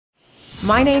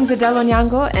My name's Adele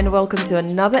Onyango and welcome to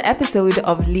another episode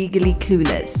of Legally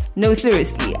Clueless. No,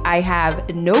 seriously, I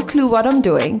have no clue what I'm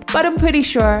doing, but I'm pretty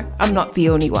sure I'm not the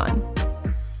only one.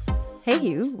 Hey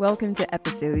you, welcome to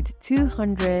episode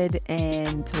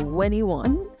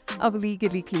 221 of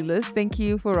Legally Clueless. Thank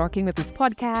you for rocking with this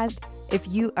podcast. If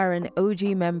you are an OG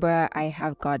member, I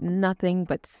have got nothing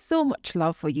but so much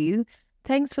love for you.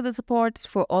 Thanks for the support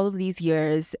for all of these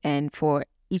years and for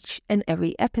each and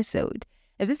every episode.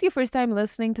 If this is your first time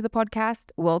listening to the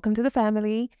podcast, welcome to the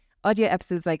family. Audio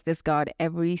episodes like this go out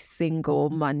every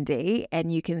single Monday,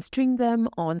 and you can stream them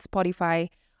on Spotify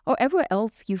or everywhere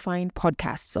else you find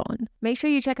podcasts on. Make sure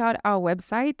you check out our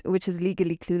website, which is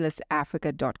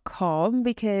legallycluelessafrica.com,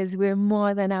 because we're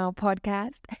more than our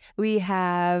podcast. We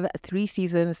have 3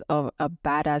 seasons of a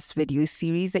badass video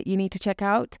series that you need to check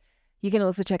out. You can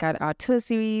also check out our tour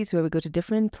series where we go to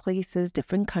different places,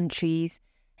 different countries,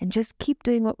 and just keep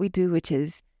doing what we do, which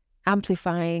is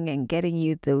amplifying and getting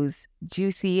you those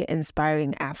juicy,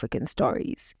 inspiring African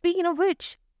stories. Speaking of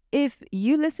which, if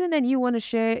you listen and you want to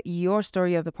share your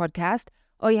story of the podcast,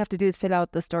 all you have to do is fill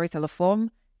out the storyteller form.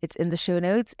 It's in the show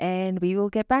notes and we will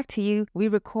get back to you. We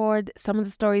record some of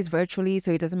the stories virtually,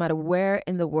 so it doesn't matter where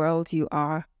in the world you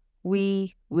are.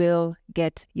 We will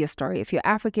get your story. If you're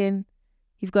African,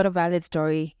 you've got a valid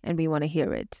story and we want to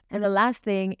hear it. And the last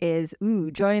thing is,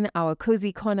 join our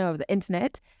cozy corner of the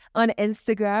internet on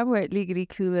Instagram. We're at Legally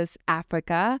Clueless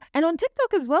Africa, and on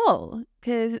TikTok as well,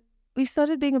 because we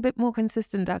started being a bit more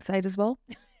consistent that side as well.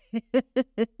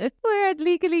 We're at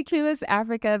Legally Clueless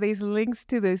Africa. There's links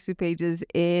to those 2 pages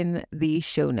in the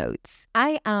show notes.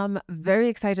 I am very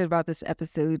excited about this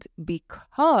episode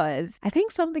because I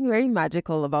think something very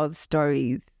magical about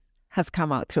stories has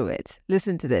come out through it.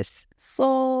 Listen to this.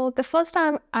 So the first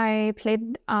time I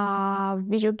played a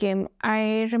video game,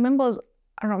 I remember I was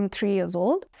around 3 years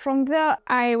old. From there,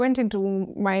 I went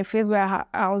into my phase where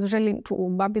I was really into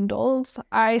Barbie dolls.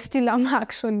 I still am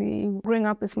actually. Growing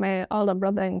up with my older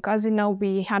brother and cousin, now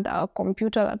we had a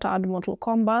computer that had Mortal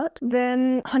Kombat.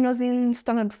 Then when I was in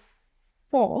standard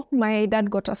 4, my dad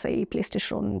got us a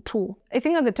PlayStation 2. I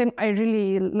think at the time I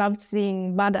really loved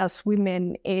seeing badass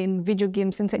women in video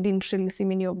games since I didn't really see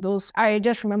many of those. I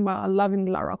just remember loving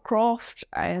Lara Croft,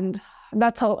 and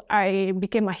that's how I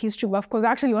became a history buff, because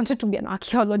I actually wanted to be an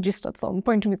archaeologist at some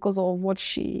point because of what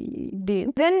she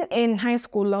did. Then in high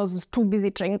school, I was too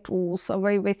busy trying to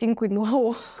survive. I think we know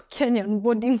how Kenyan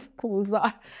boarding schools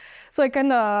are. So I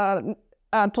kind of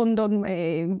toned down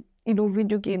my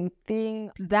video game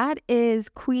thing. That is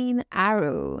Queen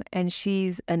Arrow, and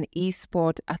she's an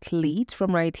esport athlete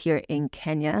from right here in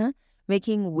Kenya,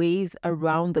 making waves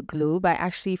around the globe. I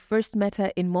actually first met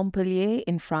her in Montpellier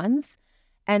in France,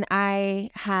 and I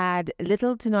had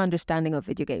little to no understanding of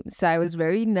video games. So I was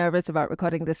very nervous about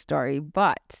recording this story,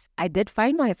 but I did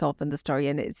find myself in the story,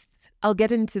 and I'll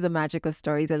get into the magic of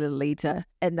stories a little later.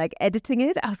 And editing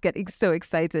it, I was getting so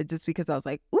excited just because I was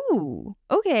like, ooh,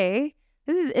 okay.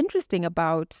 This is interesting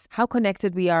about how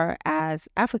connected we are as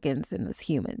Africans and as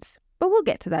humans. But we'll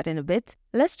get to that in a bit.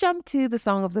 Let's jump to the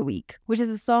song of the week, which is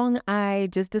a song I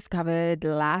just discovered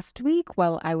last week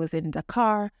while I was in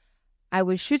Dakar. I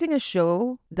was shooting a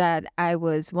show that I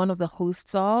was one of the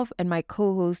hosts of, and my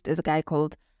co-host is a guy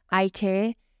called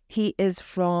Ike. He is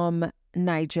from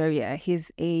Nigeria.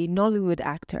 He's a Nollywood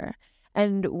actor.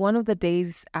 And one of the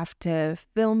days after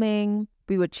filming,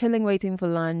 we were chilling, waiting for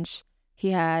lunch.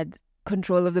 He had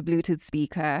control of the Bluetooth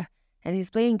speaker, and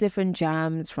he's playing different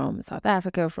jams from South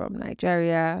Africa, from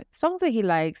Nigeria, songs that he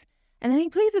likes. And then he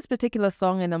plays this particular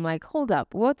song, and I'm like, hold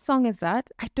up, what song is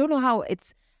that? I don't know how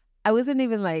I wasn't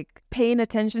even paying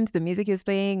attention to the music he was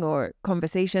playing or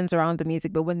conversations around the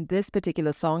music, but when this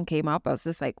particular song came up, I was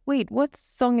just like, wait, what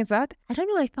song is that? I don't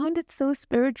know, I found it so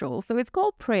spiritual. So it's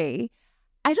called Pray.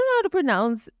 I don't know how to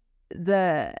pronounce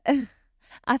the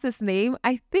artist's name.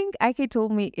 I think Ike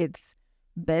told me it's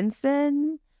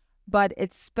Benson, but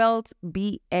it's spelled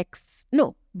BNXN.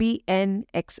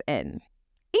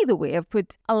 Either way, I've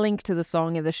put a link to the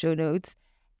song in the show notes.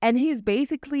 And he's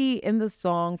basically in the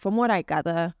song, from what I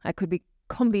gather, I could be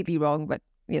completely wrong, but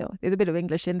there's a bit of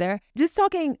English in there. Just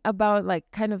talking about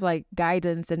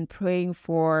guidance and praying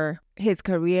for his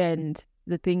career and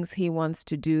the things he wants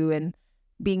to do and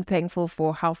being thankful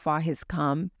for how far he's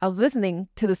come. I was listening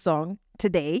to the song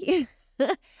today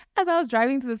as I was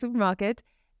driving to the supermarket,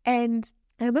 and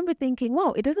I remember thinking,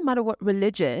 wow, it doesn't matter what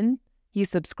religion you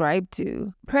subscribe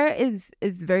to. Prayer is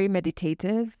very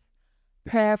meditative.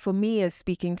 Prayer for me is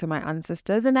speaking to my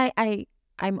ancestors, and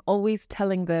I'm always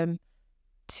telling them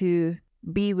to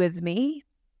be with me.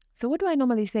 So what do I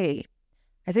normally say?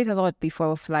 I say it a lot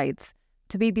before flights.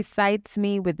 To be besides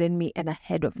me, within me, and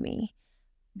ahead of me.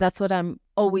 That's what I'm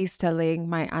always telling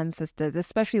my ancestors,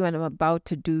 especially when I'm about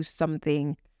to do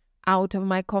something out of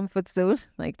my comfort zone,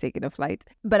 like taking a flight.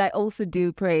 But I also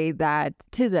do pray that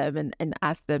to them and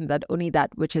ask them that only that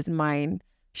which is mine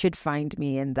should find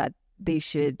me, and that they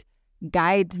should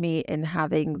guide me in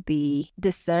having the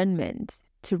discernment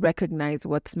to recognize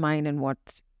what's mine and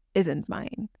what isn't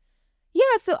mine.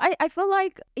 Yeah, so I feel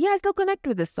like, yeah, I still connect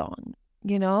with this song,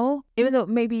 you know, even though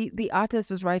maybe the artist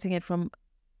was writing it from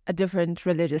a different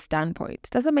religious standpoint.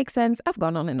 Does that make sense? I've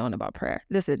gone on and on about prayer.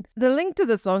 Listen, the link to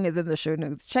the song is in the show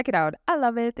notes. Check it out. I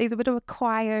love it. There's a bit of a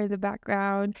choir in the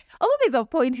background. Although there's a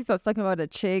point he starts talking about a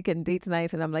chick and date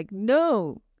night, and I'm like,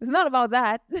 no, it's not about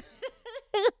that.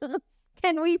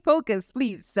 Can we focus,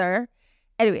 please, sir?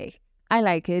 Anyway, I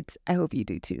like it. I hope you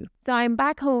do too. So I'm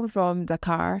back home from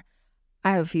Dakar.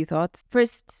 I have a few thoughts.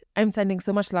 First, I'm sending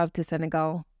so much love to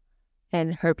Senegal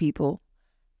and her people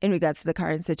in regards to the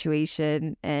current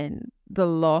situation and the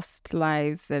lost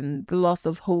lives and the loss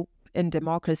of hope in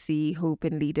democracy, hope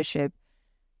in leadership.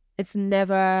 It's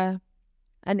never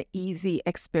an easy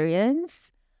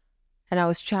experience. And I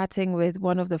was chatting with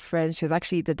one of the friends. She was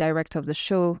actually the director of the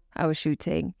show I was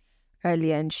shooting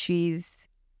earlier, and she's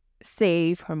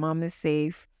safe. Her mom is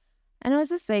safe. And I was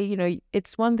just saying, you know,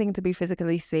 it's one thing to be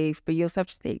physically safe, but you also have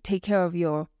to take care of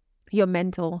your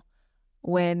mental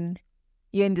when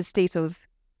you're in the state of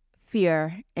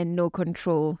fear and no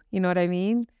control. You know what I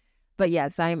mean? But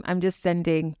yes, I'm just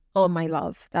sending all my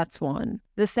love. That's one.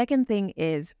 The second thing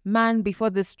is, man, before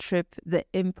this trip, the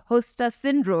imposter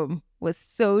syndrome was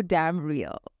so damn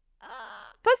real.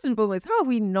 First and foremost, how have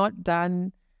we not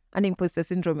done an imposter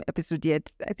syndrome episode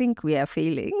yet? I think we are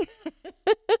failing.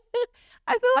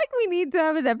 I feel like we need to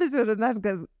have an episode on that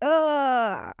because,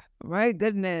 my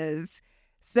goodness.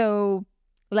 So,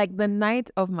 like the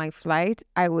night of my flight,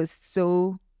 I was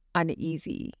so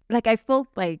uneasy. Like I felt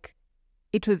like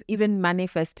it was even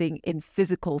manifesting in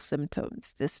physical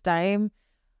symptoms this time,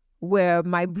 where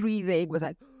my breathing was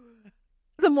like,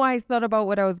 the more I thought about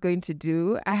what I was going to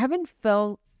do, I haven't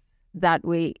felt that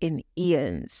way in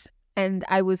eons. And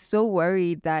I was so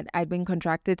worried that I'd been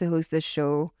contracted to host this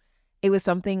show. It was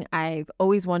something I've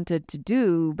always wanted to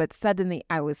do, but suddenly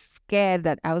I was scared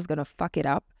that I was going to fuck it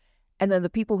up. And then the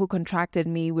people who contracted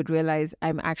me would realize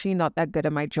I'm actually not that good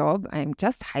at my job. I'm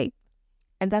just hype.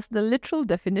 And that's the literal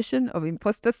definition of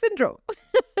imposter syndrome.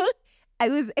 I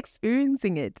was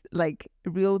experiencing it like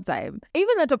real time.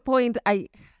 Even at a point,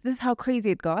 this is how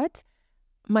crazy it got.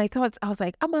 My thoughts, I was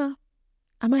like, am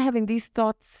I having these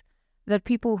thoughts that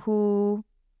people who,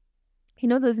 you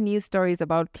know, those news stories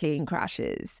about plane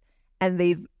crashes, and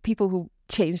these people who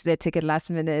changed their ticket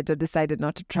last minute or decided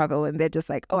not to travel, and they're just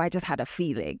like, oh, I just had a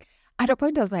feeling. At a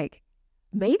point, I was like,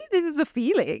 maybe this is a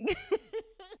feeling.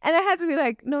 And I had to be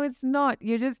like, no, it's not.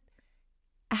 You're just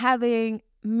having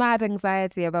mad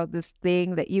anxiety about this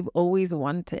thing that you've always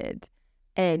wanted.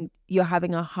 And you're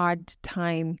having a hard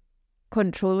time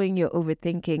controlling your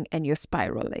overthinking, and you're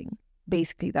spiraling.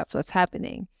 Basically, that's what's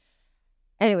happening.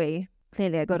 Anyway,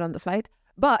 clearly I got on the flight.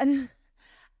 But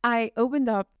I opened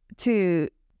up to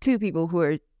two people who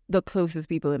are the closest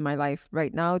people in my life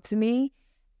right now to me.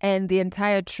 And the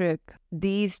entire trip,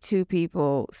 these two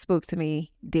people spoke to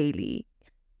me daily.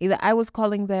 Either I was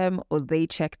calling them or they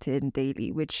checked in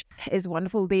daily, which is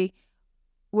wonderful. They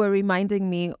were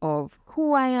reminding me of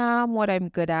who I am, what I'm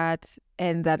good at,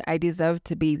 and that I deserve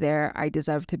to be there. I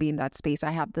deserve to be in that space.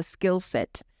 I have the skill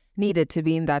set needed to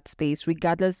be in that space,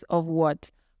 regardless of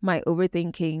what my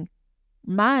overthinking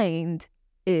mind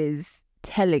is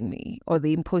telling me or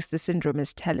the imposter syndrome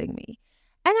is telling me.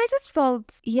 And I just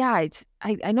felt, yeah,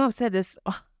 I know I've said this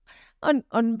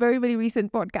on very, very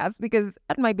recent podcasts, because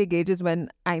at my big age is when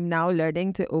I'm now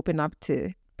learning to open up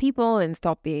to people and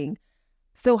stop being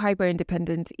so hyper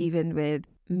independent, even with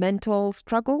mental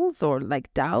struggles or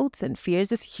like doubts and fears,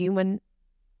 just human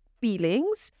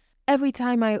feelings. Every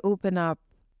time I open up,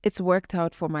 it's worked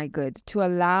out for my good, to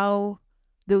allow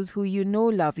those who you know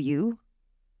love you,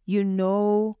 you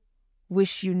know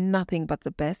wish you nothing but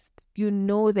the best. You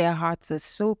know their hearts are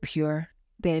so pure,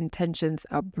 their intentions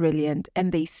are brilliant,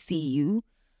 and they see you,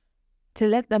 to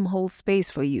let them hold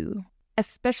space for you,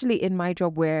 especially in my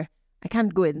job where I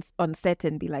can't go in on set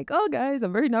and be like, oh guys,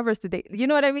 I'm very nervous today. You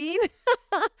know what I mean?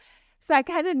 So I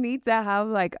kind of need to have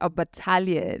like a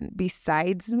battalion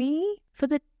besides me for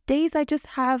the days I just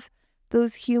have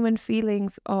those human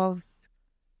feelings of,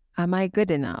 am I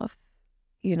good enough?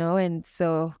 You know, and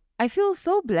so I feel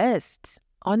so blessed,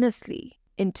 honestly,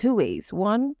 in two ways.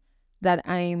 One, that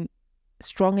I'm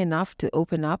strong enough to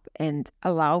open up and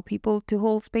allow people to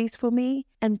hold space for me.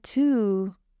 And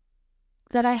two,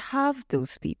 that I have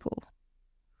those people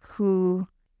who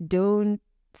don't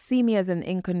see me as an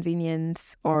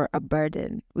inconvenience or a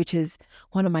burden, which is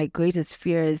one of my greatest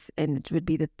fears, and it would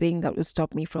be the thing that would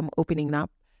stop me from opening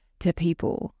up to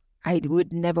people. I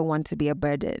would never want to be a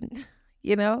burden,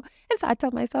 you know? And so I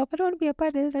tell myself, I don't want to be a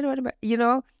burden. I don't want to be, you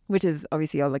know, which is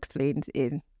obviously all explained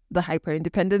in the hyper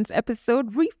independence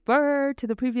episode. Refer to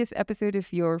the previous episode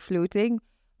if you're floating.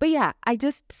 But yeah,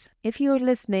 if you're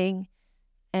listening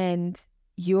and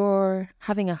you're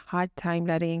having a hard time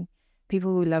letting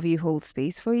people who love you hold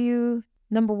space for you,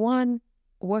 number one,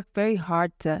 work very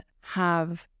hard to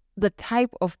have the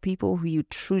type of people who you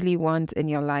truly want in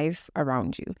your life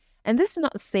around you. And this is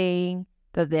not saying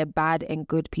that they're bad and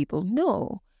good people.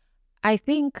 No, I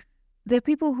think they're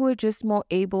people who are just more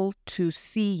able to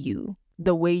see you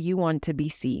the way you want to be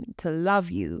seen, to love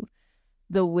you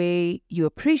the way you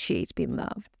appreciate being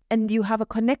loved. And you have a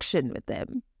connection with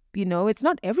them. You know, it's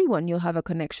not everyone you'll have a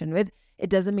connection with. It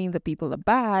doesn't mean that people are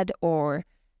bad or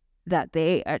that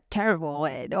they are terrible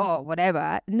and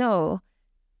whatever. No,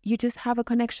 you just have a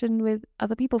connection with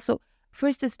other people. So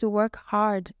first is to work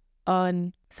hard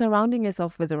on surrounding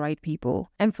yourself with the right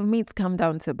people. And for me, it's come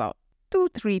down to about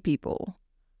 2-3 people,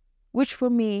 which for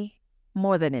me,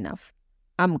 more than enough.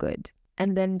 I'm good.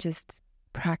 And then just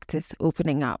practice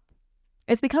opening up.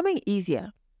 It's becoming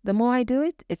easier. The more I do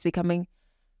it, it's becoming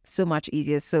so much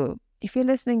easier. So if you're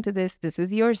listening to this, this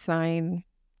is your sign.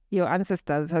 Your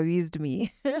ancestors have used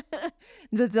me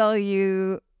to tell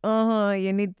you,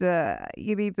 you need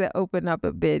to open up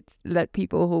a bit, let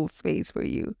people hold space for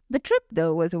you. The trip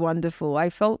though was wonderful. I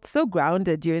felt so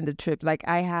grounded during the trip.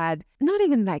 I'm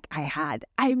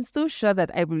so sure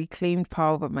that I've reclaimed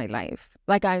power over my life.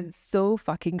 Like, I'm so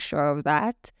fucking sure of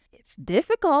that. It's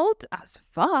difficult as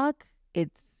fuck.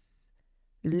 It's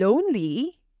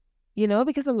lonely, you know,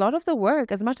 because a lot of the work,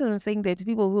 as much as I'm saying that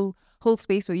people who hold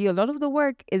space for you, a lot of the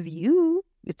work is you.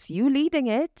 It's you leading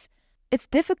it. It's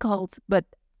difficult, but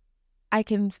I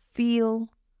can feel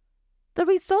the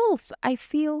results. I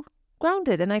feel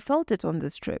grounded, and I felt it on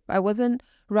this trip. I wasn't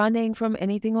running from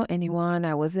anything or anyone.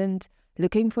 I wasn't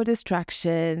looking for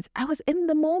distractions. I was in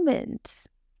the moment,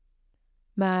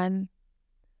 man.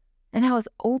 And I was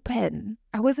open.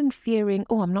 I wasn't fearing,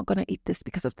 I'm not going to eat this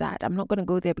because of that. I'm not going to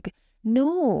go there because...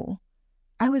 No,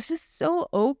 I was just so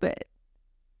open.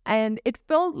 And it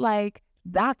felt like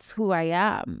that's who I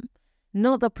am.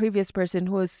 Not the previous person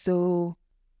who was so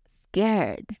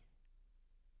scared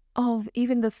of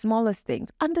even the smallest things.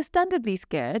 Understandably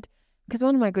scared, because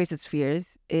one of my greatest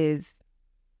fears is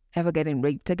ever getting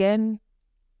raped again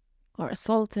or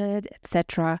assaulted,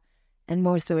 etc. And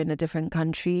more so in a different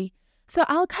country. So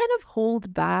I'll kind of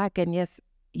hold back. And yes,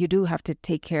 you do have to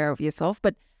take care of yourself.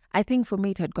 But I think for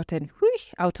me, it had gotten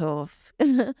out of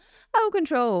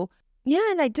control.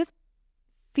 Yeah, and I just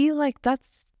feel like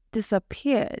that's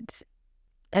disappeared.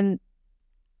 And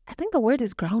I think the word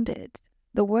is grounded.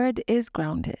 The word is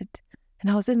grounded. And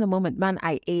I was in the moment. Man,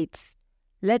 I ate.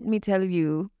 Let me tell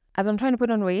you, as I'm trying to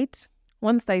put on weight,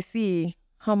 once I see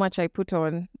how much I put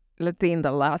on, let's say in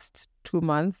the last 2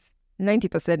 months,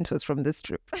 90% was from this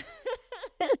trip.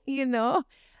 You know,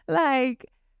 like,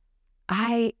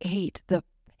 I ate. The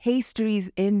pastries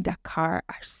in Dakar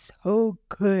are so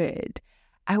good.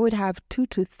 I would have 2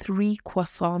 to 3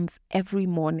 croissants every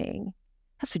morning.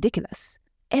 That's ridiculous.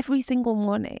 Every single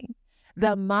morning.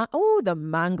 The mangoes. The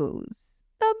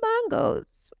mangoes.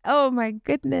 Oh my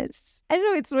goodness. I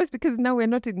know it's worse because now we're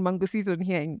not in mango season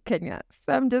here in Kenya.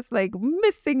 So I'm just like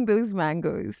missing those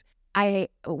mangoes.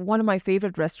 One of my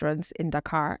favorite restaurants in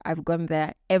Dakar, I've gone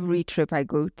there every trip I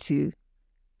go to.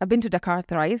 I've been to Dakar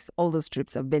thrice. All those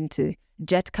trips I've been to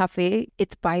Jet Cafe.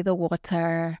 It's by the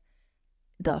water.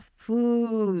 The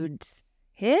food.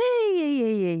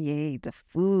 Hey, the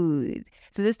food.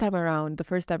 So this time around, the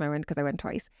first time I went, because I went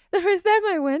twice. The first time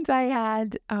I went, I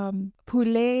had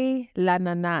poulet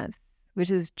l'ananas, which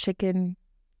is chicken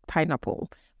pineapple.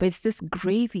 But it's this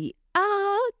gravy.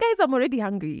 Guys, I'm already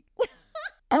hungry.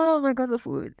 Oh my God, the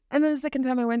food. And then the second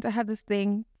time I went, I had this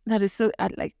thing that is so,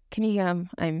 can you, I'm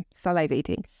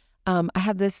salivating. I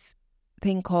had this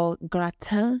thing called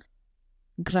gratin,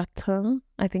 I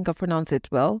think I pronounced it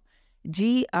well.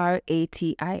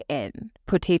 Gratin,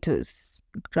 potatoes,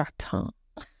 gratin.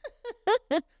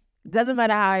 Doesn't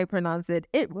matter how I pronounce it.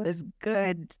 It was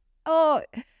good. Oh,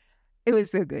 it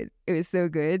was so good. It was so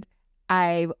good.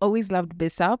 I've always loved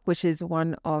Bissap, which is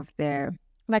one of their,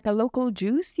 like a local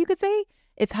juice, you could say.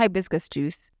 It's hibiscus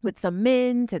juice with some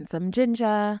mint and some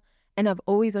ginger. And I've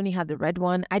always only had the red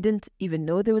one. I didn't even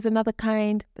know there was another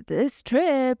kind. But this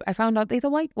trip, I found out there's a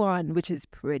white one, which is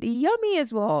pretty yummy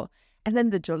as well. And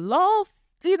then the jollof,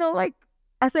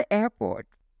 at the airport.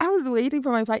 I was waiting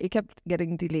for my flight. It kept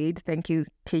getting delayed. Thank you,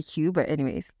 KQ. But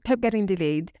anyways, kept getting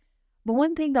delayed. But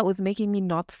one thing that was making me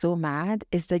not so mad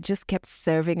is they just kept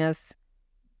serving us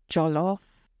jollof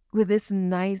with this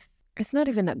nice, it's not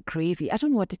even a gravy. I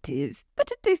don't know what it is,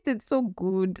 but it tasted so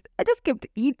good. I just kept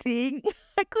eating.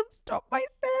 I couldn't stop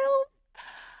myself.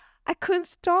 I couldn't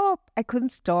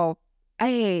stop.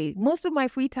 Most of my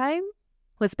free time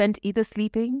was spent either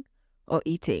sleeping or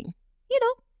eating.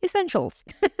 Essentials.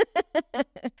 Okay,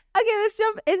 let's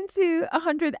jump into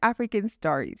 100 African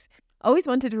stories. I always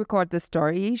wanted to record this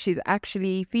story. She's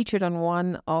actually featured on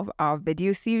one of our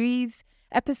video series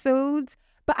episodes,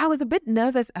 but I was a bit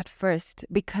nervous at first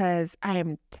because I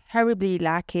am terribly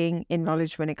lacking in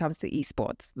knowledge when it comes to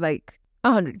esports, like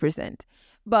 100%.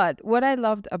 But what I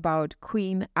loved about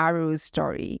Queen Arrow's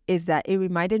story is that it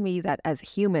reminded me that as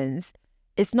humans,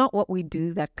 it's not what we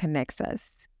do that connects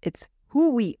us. It's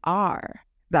who we are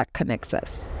that connects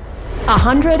us.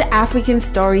 100 African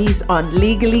stories on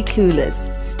Legally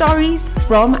Clueless. Stories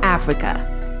from Africa.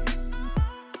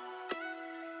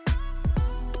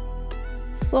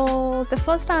 So the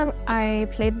first time I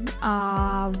played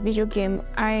a video game,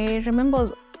 I remember I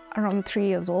was around 3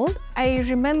 years old. I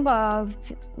remember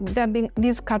there being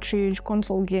these cartridge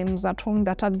console games at home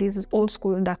that had these old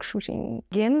school duck shooting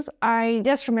games. I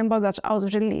just remember that I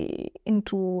was really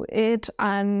into it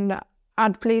and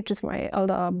I'd played with my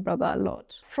elder brother a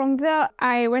lot. From there,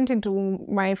 I went into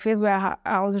my phase where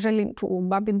I was really into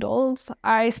Barbie dolls.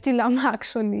 I still am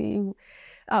actually,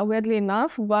 weirdly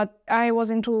enough, but I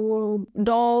was into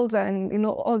dolls and,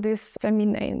 all this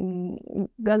feminine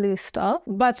girly stuff.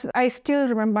 But I still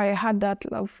remember I had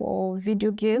that love for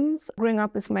video games. Growing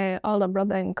up with my elder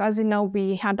brother and cousin, now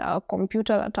we had a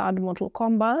computer that had Mortal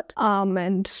Kombat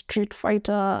and Street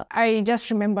Fighter. I just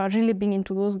remember really being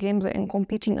into those games and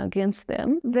competing against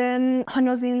them. Then when I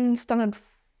was in standard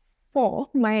 4,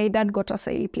 my dad got us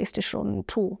a PlayStation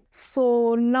 2.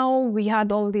 So now we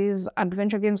had all these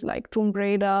adventure games like Tomb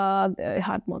Raider, we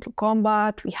had Mortal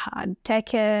Kombat, we had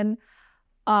Tekken,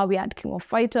 we had King of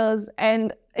Fighters.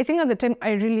 And I think at the time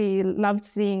I really loved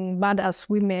seeing badass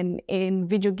women in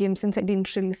video games since I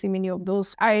didn't really see many of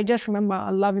those. I just remember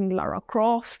loving Lara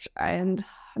Croft, and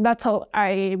that's how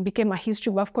I became a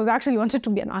history buff, because I actually wanted to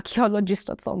be an archaeologist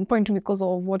at some point because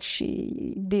of what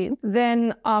she did.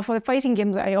 Then for the fighting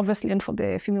games, I obviously went for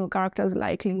the female characters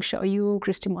like Ling Xiaoyu,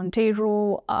 Christy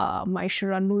Monteiro, Mai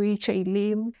Shiranui, Chei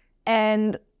Lim.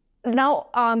 And now,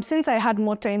 since I had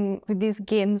more time with these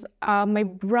games, my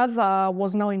brother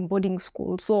was now in boarding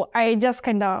school. So I just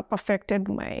kind of perfected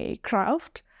my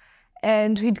craft.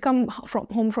 And he'd come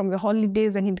home from the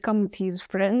holidays and he'd come with his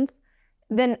friends.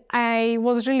 Then I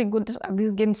was really good at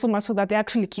these games, so much so that they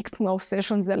actually kicked me off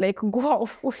sessions. They're like, go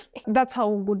off. That's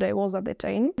how good I was at the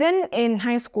time. Then in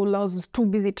high school, I was too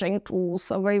busy trying to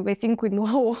survive. I think we know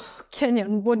how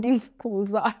Kenyan boarding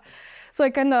schools are. So I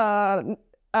kind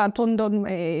of toned down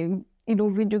my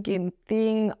video game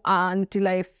thing until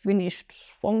I finished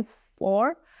Form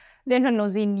 4. Then when I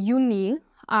was in uni,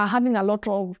 having a lot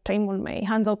of time on my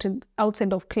hands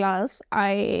outside of class,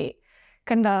 I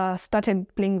kind of started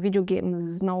playing video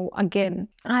games now again.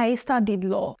 I studied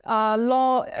law.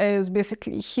 Law is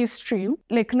basically history.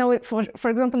 Like now, for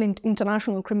example, in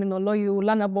international criminal law, you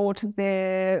learn about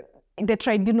the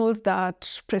tribunals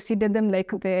that preceded them, like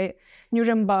the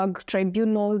Nuremberg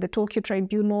Tribunal, the Tokyo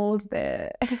Tribunals,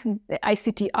 the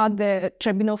ICTR, the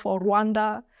Tribunal for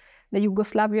Rwanda, the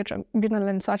Yugoslavia Tribunal,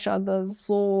 and such others.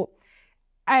 So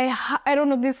I don't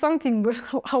know, there's something with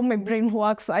how my brain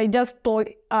works. I just store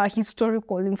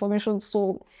historical information.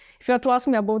 So if you have to ask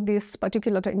me about this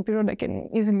particular time period, I can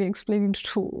easily explain it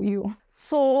to you.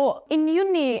 So in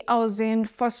uni, I was in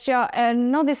first year,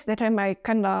 and now this is the time I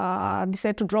kind of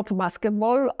decided to drop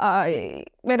basketball. I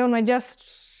don't know, I just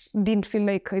didn't feel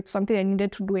like it's something I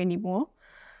needed to do anymore.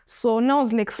 So now I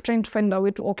was like trying to find a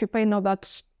way to occupy now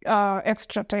that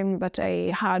extra time that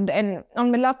I had. And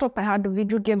on my laptop, I had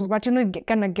video games, but it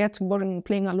kind of gets boring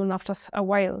playing alone after a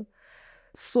while.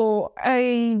 So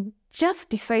I just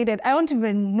decided, I don't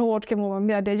even know what came over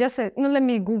me. I just said, let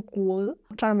me Google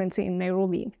tournaments in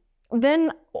Nairobi.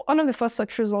 Then one of the first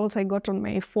search results I got on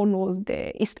my phone was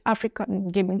the East African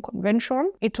Gaming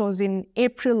Convention. It was in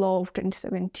April of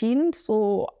 2017.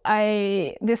 So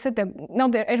they said that,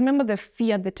 I remember the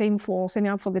fee at the time for signing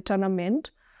up for the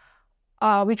tournament,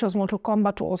 which was Mortal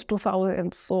Kombat, was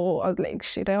 2,000. So I was like,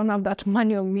 shit, I don't have that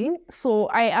money on me. So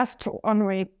I asked one of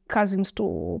my cousins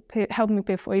to help me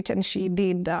pay for it, and she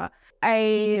did.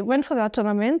 I went for that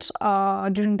tournament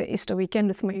during the Easter weekend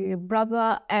with my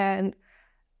brother, and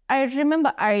I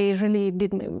remember I really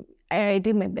did I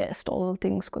did my best, all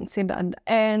things considered.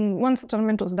 And once the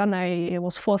tournament was done, I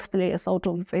was 4th place out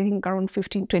of, I think, around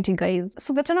 15, 20 guys.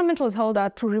 So the tournament was held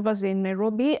at Two Rivers in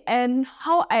Nairobi. And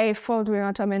how I felt during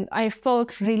that tournament, I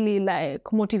felt really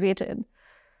like motivated.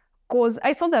 Because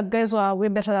I saw that guys were way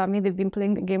better than me. They've been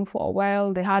playing the game for a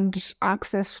while. They had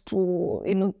access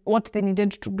to, what they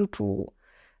needed to do to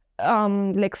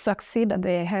like succeed at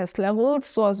the highest level.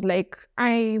 So I was like,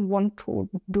 I want to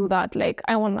do that. Like,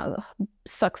 I want to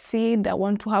succeed. I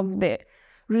want to have the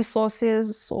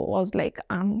resources. So I was like,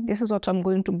 this is what I'm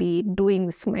going to be doing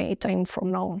with my time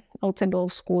from now outside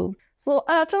of school. So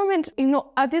at a tournament,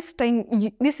 at this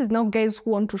time, this is now guys who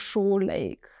want to show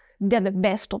like they're the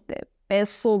best of the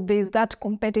best. So there's that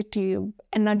competitive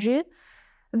energy.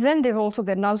 Then there's also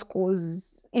the nerves,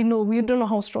 because you don't know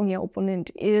how strong your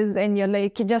opponent is, and you're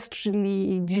like just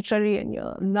really jittery and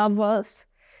you're nervous.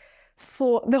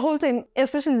 So the whole time,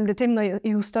 especially the time that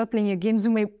you start playing your games,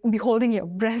 you may be holding your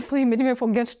breath, so you may even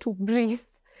forget to breathe.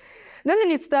 Then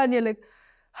when it's done, you're like,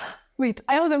 wait,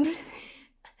 I wasn't breathing.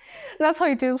 That's how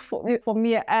it is for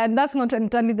me, and that's not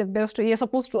entirely the best way. You're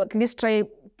supposed to at least try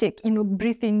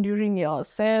breathe in during your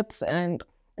sets and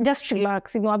just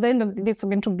relax. At the end of the day, it's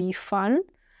meant to be fun.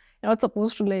 You're not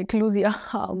supposed to like lose your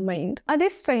mind. At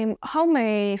this time, how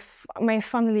my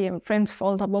family and friends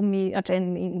felt about me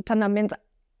attending tournaments,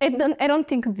 I don't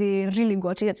think they really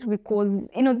got it, because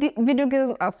the video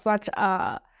games are such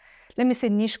a, let me say,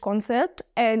 niche concept,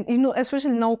 and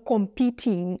especially now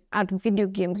competing at video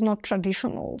games, not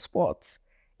traditional sports,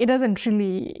 it doesn't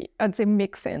really, I'd say,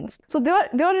 make sense. So they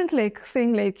weren't like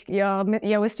saying like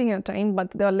you're wasting your time,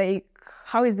 but they're like,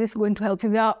 how is this going to help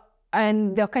you?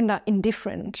 And they're kind of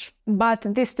indifferent, but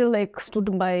they still like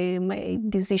stood by my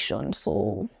decision.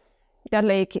 So they're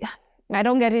like, I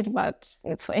don't get it, but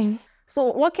it's fine. So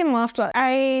what came after?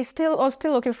 I was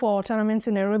still looking for tournaments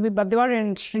in Nairobi, but they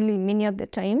weren't really many at the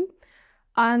time.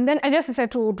 And then I just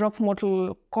decided to drop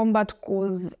Mortal Kombat,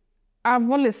 because I've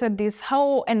always said this,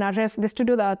 how NRS, the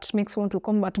studio that makes Mortal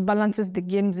Kombat, balances the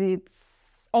games,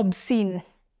 it's obscene.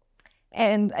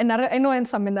 And I know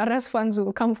some NRS fans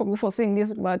will come for me for saying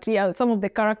this, but yeah, some of the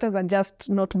characters are just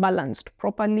not balanced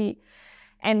properly.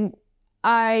 And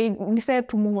I decided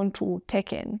to move on to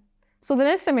Tekken. So the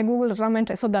next time I Googled the tournament,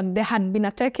 I saw that there had been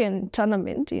a Tekken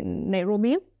tournament in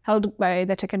Nairobi held by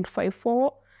the Tekken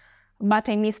 224, but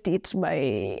I missed it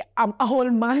by a whole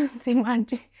month,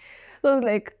 imagine. So I was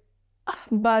like,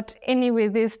 but anyway,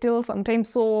 there's still some time.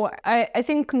 So I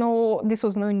think this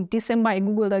was now in December. I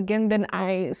Googled again, then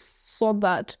I saw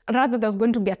that rather there was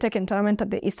going to be a Tekken tournament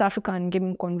at the East African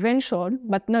Gaming Convention,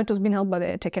 but now it was being held by the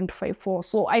Tekken 254.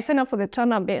 So I signed up for the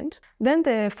tournament. Then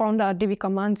the founder, David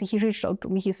Kamanzi, he reached out to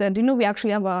me. He said, we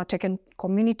actually have a Tekken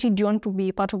community. Do you want to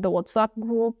be part of the WhatsApp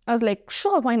group? I was like,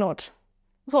 sure, why not?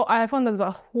 So I found there's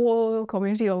a whole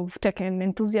community of Tekken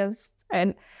enthusiasts,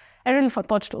 and I really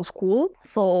thought it was cool.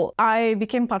 So I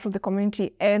became part of the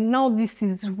community, and now this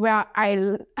is where I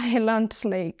learned,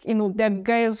 like, there are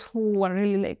guys who were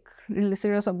really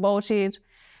serious about it.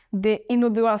 They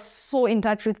were so in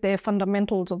touch with the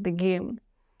fundamentals of the game.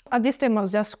 At this time, I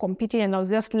was just competing, and I was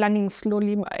just learning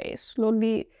slowly.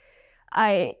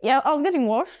 I was getting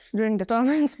washed during the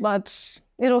tournaments, but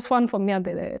it was fun for me at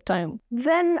the time.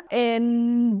 Then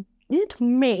in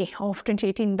May of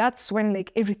 2018, that's when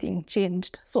everything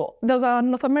changed. So there was a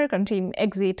North American team,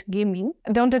 Exit Gaming.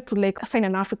 They wanted to sign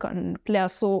an African player.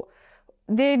 So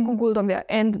they Googled on their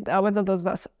end whether there was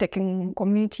a Tekken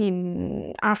community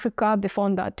in Africa. They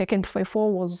found that Tekken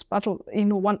 254 was part of,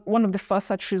 one of the first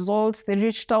such results. They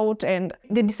reached out and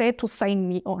they decided to sign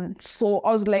me on. So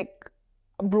I was like,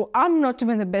 bro, I'm not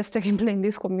even the best Tekken player in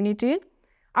this community.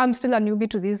 I'm still a newbie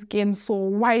to this game, so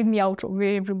why me out of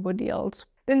everybody else?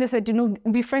 Then they said,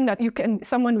 we find that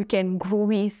someone we can grow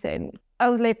with. And I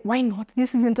was like, why not?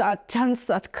 This isn't a chance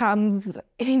that comes,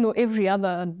 every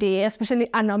other day, especially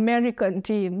an American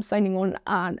team signing on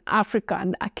an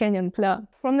African, a Kenyan player.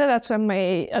 From there, that's when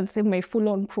my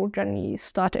full-on pro journey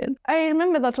started. I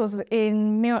remember that was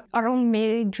in around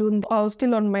May, June. I was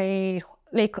still on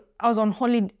I was on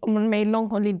my long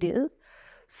holidays.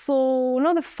 So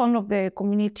now the founder of the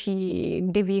community,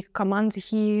 David Kamanzi,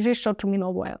 he reached out to me in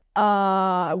a while.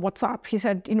 WhatsApp, he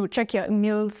said, check your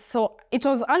emails. So it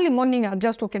was early morning, I'd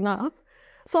just woken up.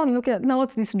 So I'm looking at, now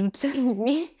what's this dude telling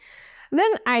me? Then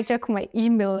I check my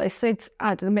email. I saw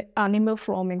an email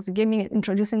from X Gaming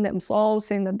introducing themselves,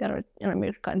 saying that they're an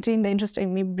American team, they're interested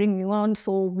in me bringing on,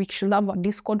 so we should have a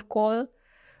Discord call.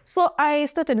 So I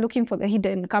started looking for the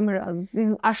hidden cameras.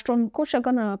 Is Ashton Kutcher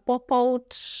gonna pop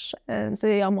out and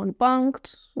say I'm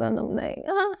unbanked? Then I'm like,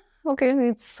 okay,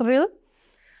 it's real.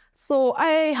 So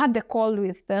I had the call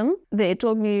with them. They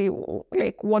told me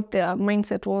like what their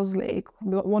mindset was like.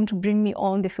 They want to bring me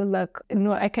on. They feel like,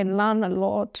 I can learn a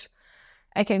lot.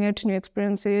 I can get new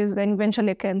experiences. Then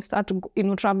eventually I can start to,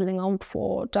 traveling out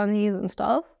for journeys and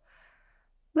stuff.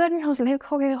 Then I was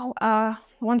like, okay,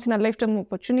 once in a lifetime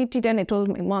opportunity. Then I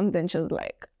told my mom. Then she was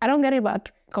like, I don't get it,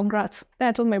 but congrats. Then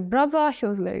I told my brother. He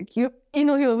was like, he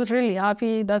was really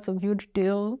happy. That's a huge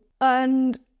deal.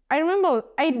 And I remember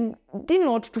I didn't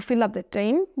know what to feel at the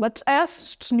time, but I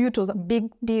just knew it was a big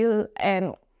deal,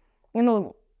 and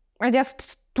I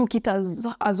just took it as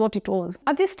what it was.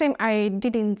 At this time, I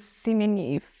didn't see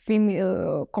many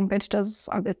female competitors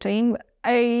at the time.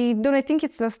 I think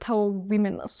it's just how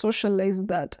women are socialized,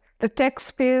 that the tech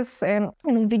space and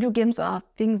video games are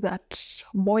things that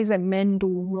boys and men do,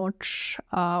 not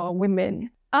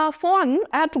women. For one,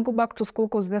 I had to go back to school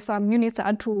because there's some units I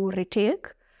had to retake.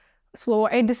 So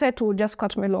I decided to just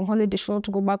cut my long holiday short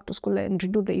to go back to school and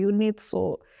redo the units.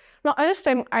 So now at this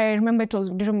time, I remember it was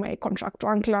during my contract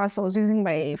one class. I was using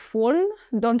my phone.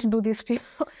 Don't do this,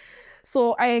 people.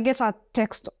 So I get a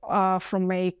text from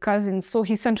my cousin. So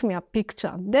he sent me a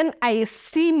picture. Then I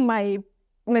see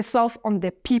myself on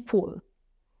the people,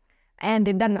 and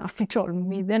they done a feature on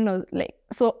me. Then I was like,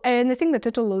 and I think the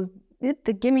title was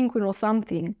The Gaming Queen or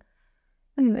something.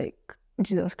 And like,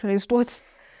 Jesus Christ, what's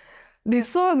this?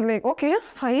 So I was like, okay,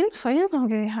 fine,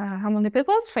 okay, I'm on the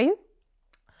papers, fine.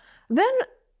 Then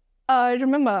I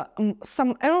remember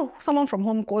someone from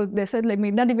home called. They said like my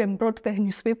dad even brought the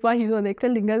newspaper. He was like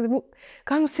telling guys,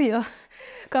 come see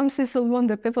someone on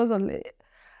the papers. Like,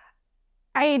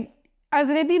 I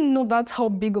didn't know that's how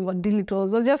big of a deal it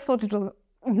was. I just thought it was,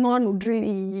 no one would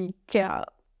really care.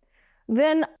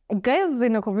 Then guys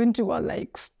in the community were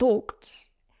like stoked.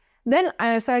 Then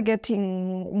I started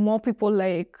getting more people,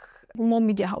 like more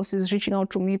media houses reaching out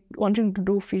to me, wanting to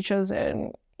do features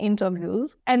and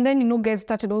interviews. And then, guys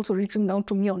started also reaching out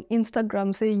to me on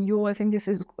Instagram saying, I think this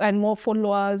is, and more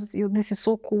followers, this is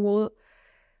so cool.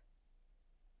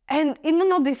 And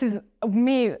now this is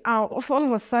me. All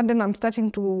of a sudden, I'm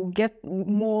starting to get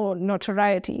more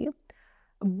notoriety.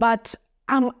 But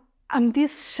I'm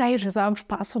this shy, reserved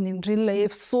person in real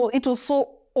life. So it was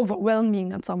so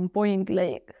overwhelming at some point,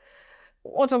 like,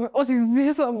 what is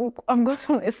this I've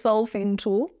gotten myself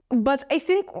into? But I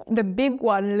think the big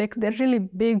one, like the really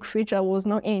big feature, was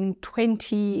now in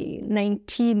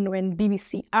 2019 when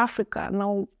BBC Africa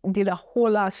now did a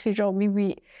whole ass feature of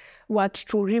maybe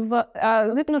Two Rivers,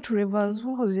 is it not Two Rivers?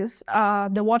 What was this?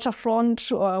 The waterfront.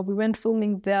 We went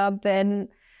filming there. Then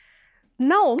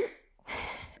now,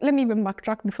 let me even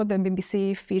backtrack before the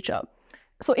BBC feature.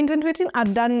 So in 2018,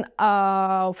 I'd done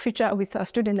a feature with a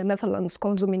student in the Netherlands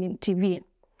called Zooming in TV.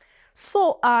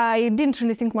 So I didn't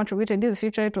really think much of it. I did the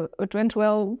feature, it went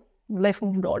well, life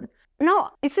moved on.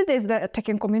 Now, you see there's the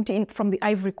Tekken community from the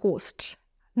Ivory Coast.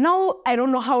 Now, I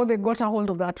don't know how they got a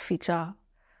hold of that feature.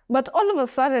 But all of a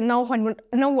sudden, now when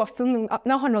I was filming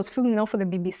now for the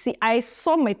BBC, I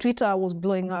saw my Twitter was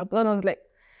blowing up. And I was like,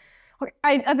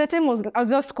 at the time, I was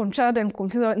just concerned and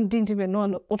confused and didn't even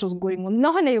know what was going on.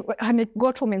 Now, when I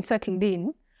got home and settled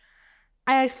in,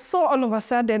 I saw all of a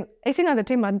sudden, I think at the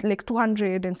time I had like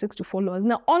 260 followers.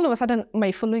 Now, all of a sudden,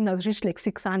 my following has reached like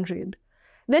 600.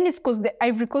 Then it's because the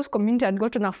Ivory Coast community had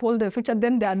gotten a folder feature.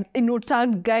 Then they had,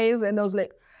 tagged guys, and I was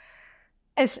like,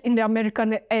 in the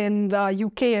American and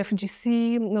UK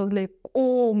FGC, and I was like,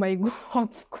 oh my God,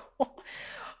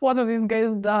 what have these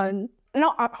guys done?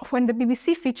 Now, when the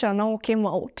BBC feature now came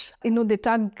out, they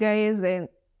tagged guys, and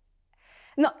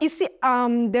now you see, there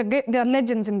are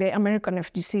legends in the American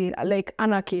FGC, like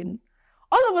Anakin.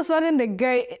 All of a sudden, the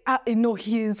guy,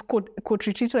 he's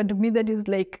co-retweeted me that is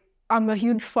like, I'm a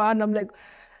huge fan. I'm like,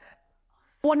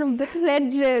 one of the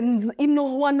legends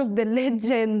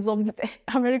of the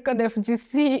American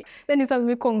FGC. Then he sent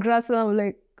me congrats, and I'm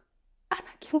like,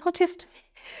 Anakin noticed me.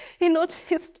 He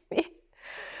noticed me.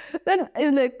 Then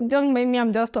it's like, don't mind me,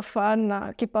 I'm just a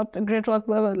fan. Keep up the great work.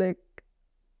 Like,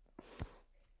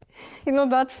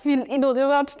 that feel,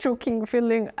 that choking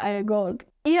feeling I got.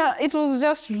 Yeah, it was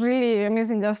just really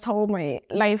amazing just how my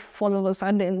life all of a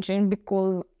sudden changed,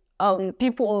 because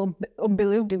people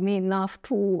believed in me enough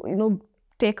to,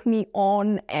 take me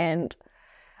on. And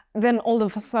then all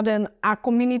of a sudden, our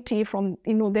community from,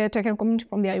 the Tekken community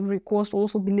from the Ivory Coast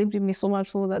also believed in me so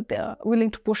much so that they're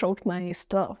willing to push out my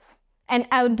stuff. And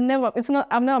I've never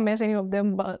met any of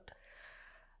them, but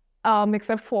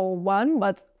except for one,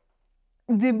 but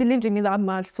they believed in me that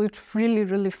much. So it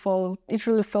really felt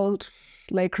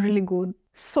like really good.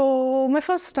 So my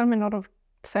first time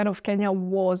outside of Kenya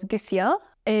was this year.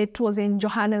 It was in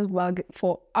Johannesburg.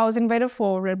 I was invited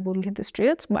for Red Bull in the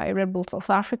Streets by Red Bull South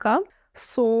Africa.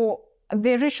 So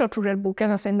they reached out to Red Bull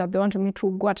Kenya saying that they wanted me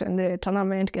to go attend the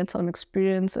tournament, get some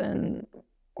experience and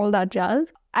all that jazz.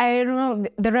 I remember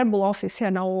the Red Bull office here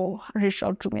now reached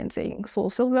out to me and saying, so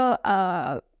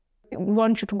Sylvia, we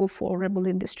want you to go for Red Bull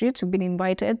in the Streets. You've been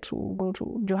invited to go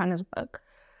to Johannesburg.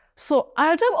 So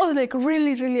at the time I was like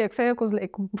really, really excited because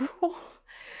like, bro,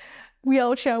 we're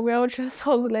out here.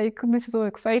 So I was like, this is so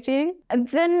exciting. And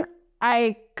then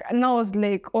I was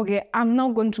like, okay, I'm now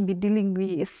going to be dealing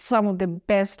with some of the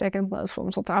best Tekken players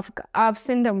from South Africa. I've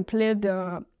seen them play,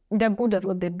 they're good at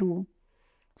what they do.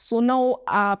 So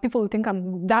now people think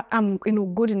I'm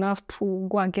good enough to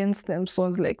go against them. So I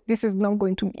was like, this is not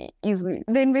going to be easy.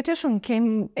 The invitation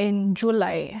came in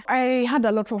July. I had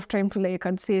a lot of time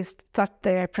to start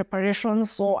the preparation.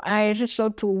 So I reached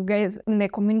out to guys in the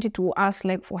community to ask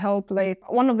for help.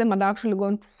 One of them had actually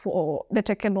gone for the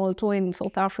Tekken World Tour in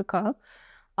South Africa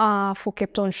for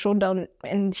Cape Town Showdown,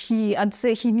 and he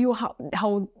knew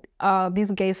how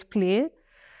these guys play.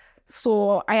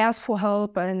 So I asked for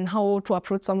help and how to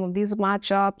approach some of these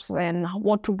matchups and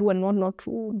what to do and what not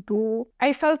to do.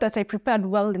 I felt that I prepared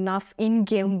well enough in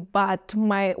game, but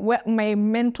my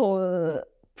mental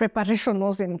preparation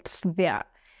wasn't there.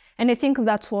 And I think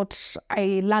that's what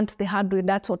I learned the hard way.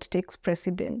 That's what takes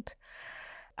precedent.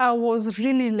 I was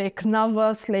really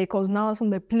nervous. I was nervous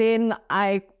on the plane.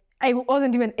 I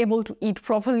wasn't even able to eat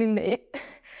properly.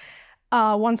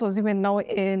 Once I was even now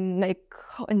in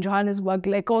Johannesburg,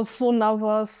 I was so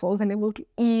nervous, I wasn't able to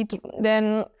eat.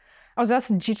 Then I was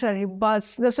just jittery, but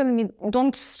they're telling me,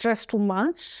 don't stress too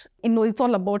much. It's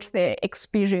all about the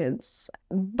experience.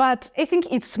 But I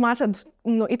think it mattered,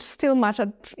 it still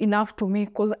mattered enough to me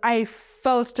because I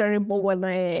felt terrible when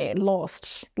I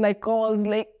lost. I was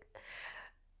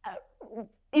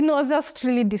I was just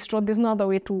really distraught. There's no other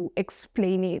way to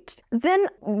explain it. Then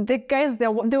the guys, they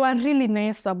were really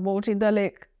nice about it. They're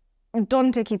like,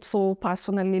 don't take it so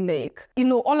personally.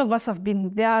 All of us have been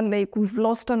there. We've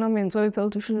lost tournaments where we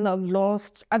felt we shouldn't have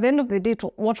lost. At the end of the day,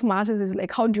 what matters is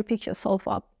how do you pick yourself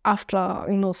up after,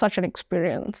 such an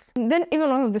experience. And then even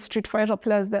one of the Street Fighter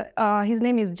players, his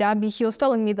name is Jabi, he was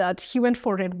telling me that he went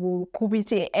for Red Bull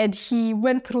Kubite and he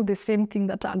went through the same thing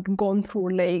that I'd gone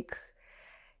through.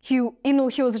 He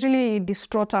was really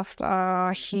distraught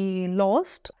after he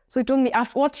lost. So he told me,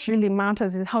 what really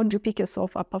matters is how do you pick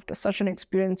yourself up after such an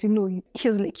experience? He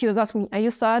was asking me, are you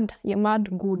sad? You're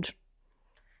mad? Good.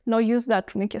 Now use that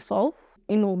to make yourself,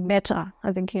 better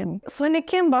at the game. So when I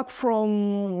came back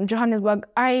from Johannesburg,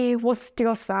 I was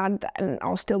still sad and I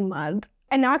was still mad.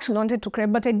 And I actually wanted to cry,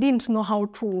 but I didn't know how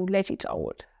to let it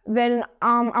out. Then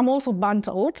I'm also burnt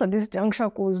out at this juncture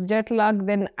because jet lag.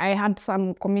 Then I had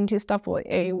some community stuff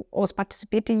I was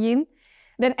participating in.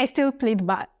 Then I still played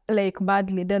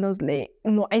badly. Then I was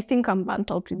I think I'm burnt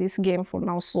out with this game for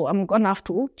now, so I'm gonna have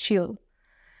to chill.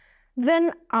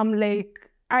 Then I'm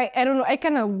I don't know, I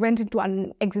kind of went into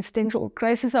an existential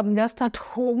crisis. I'm just at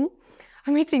home.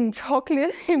 I'm eating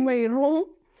chocolate in my room.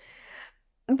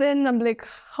 Then I'm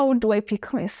how do I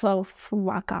pick myself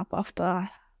back up after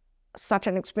such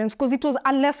an experience? Because it was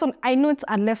a lesson. I know it's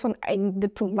a lesson I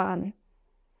needed to learn.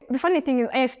 The funny thing is,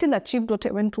 I still achieved what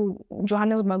I went to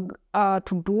Johannesburg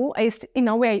to do. In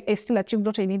a way, I still achieved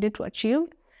what I needed to achieve.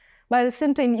 But at the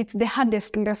same time, it's the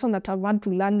hardest lesson that I've had to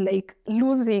learn,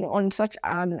 losing on such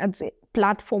an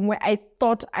platform where I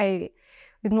thought I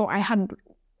thought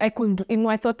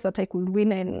that I could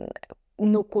win and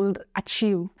could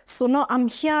achieve. So now I'm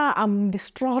here, I'm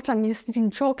distraught, I'm just eating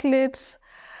chocolate.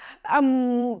 I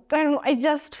don't know, I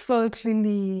just felt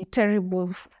really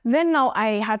terrible. Then now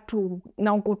I had to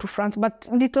go to France, but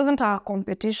it wasn't a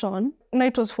competition. No,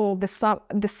 it was for the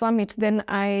summit. Then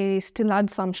I still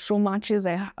had some show matches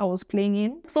I was playing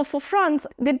in. So for France,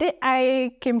 the day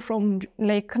I came from,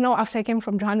 after I came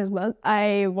from Johannesburg,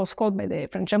 I was called by the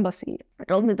French embassy. They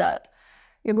told me that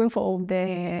you're going for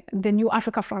the new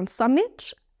Africa-France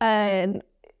summit. And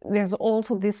there's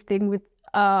also this thing with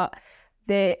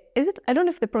I don't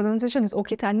know if the pronunciation is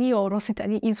Okitani or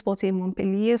Rositani esports in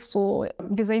Montpellier. So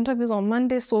visa interviews on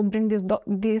Monday. So bring this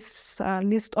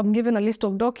list. I'm given a list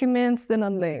of documents. Then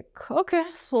I'm okay.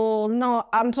 So now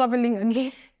I'm traveling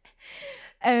again.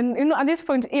 And at this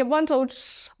point, it went out,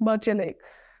 but you're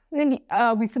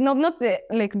with not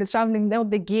the traveling, now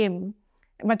the game.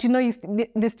 But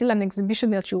there's still an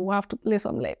exhibition that you have to play. So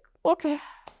I'm okay.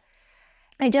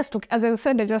 I just took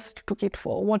it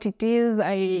for what it is.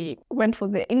 I went for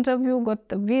the interview, got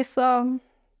the visa,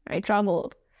 I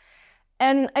traveled.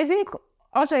 And I think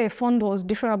what I found was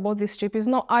different about this trip is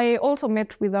now I also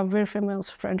met with a very famous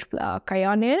French player,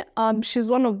 Kayane. She's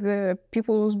one of the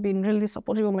people who's been really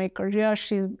supportive of my career.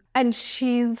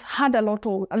 She's had a lot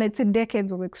of, let's say,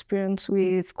 decades of experience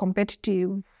with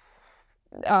competitive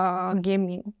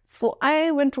gaming. So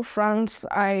I went to France.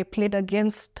 I played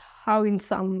against her in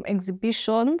some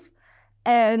exhibitions,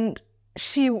 and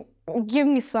she gave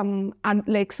me some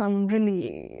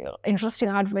really interesting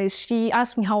advice. She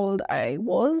asked me how old I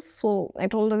was, so I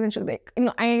told her, and she was like,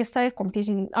 I started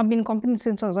competing. I've been competing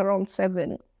since I was around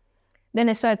 7. Then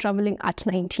I started traveling at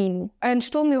 19. And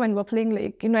she told me when we were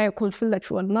playing, I could feel that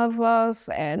you were nervous.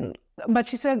 But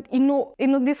she said,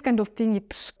 this kind of thing,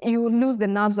 you lose the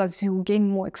nerves as you gain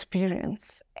more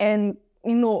experience. And,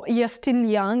 you're still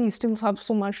young, you still have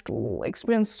so much to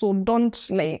experience. So don't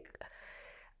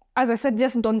as I said,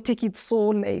 just don't take it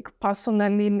so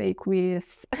personally,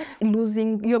 with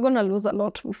losing. You're going to lose a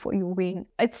lot before you win.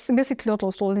 It's basically what I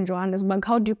was told in Johannesburg.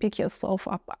 How do you pick yourself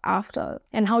up after?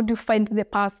 And how do you find the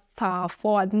path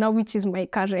forward now, which is my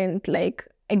current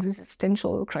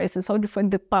existential crisis? How do you find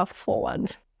the path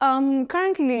forward?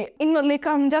 Currently,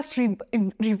 I'm just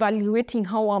reevaluating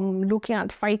how I'm looking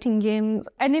at fighting games.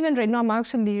 And even right now, I'm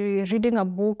actually reading a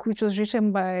book which was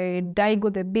written by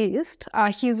Daigo the Beast.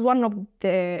 He's one of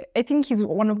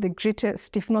the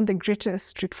greatest, if not the greatest,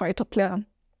 Street Fighter player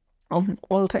of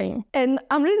all time. And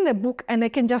I'm reading the book and I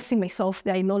can just see myself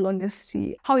there, in all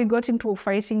honesty. How he got into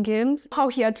fighting games, how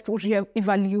he had to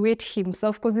evaluate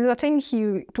himself, because there's a time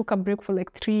he took a break for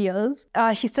 3 years.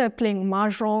 He started playing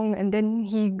Mahjong, and then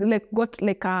he got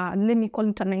let me call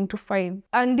it a 9 to 5.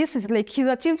 And this is he's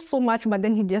achieved so much, but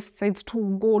then he just decides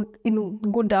to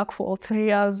go dark for 3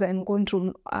 years and go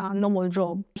into a normal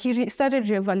job. He started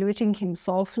reevaluating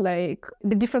himself, the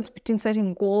difference between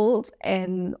setting goals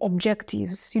and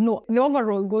objectives. The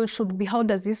overall goal should be, how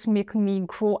does this make me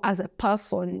grow as a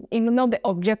person? Now the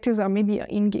objectives are maybe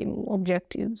in-game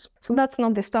objectives. So that's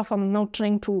not the stuff I'm now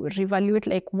trying to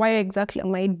reevaluate, why exactly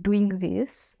am I doing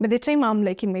this? By the time I'm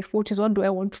in my 40s, what do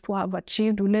I want to have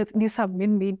achieved? Will this have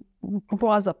made me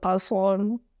grow as a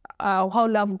person? How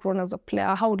will I have grown as a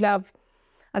player? How will I have,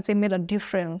 made a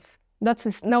difference? That's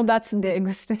the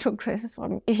existential crisis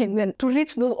I'm in. Then to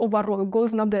reach those overall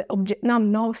goals, now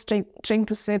I'm trying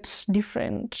to set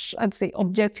different,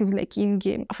 objectives in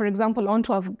game. For example, I want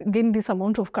to have gained this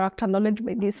amount of character knowledge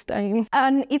by this time.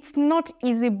 And it's not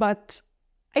easy, but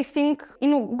I think,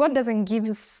 God doesn't give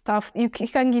you stuff. He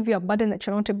can give you a burden that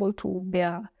you're not able to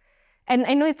bear. And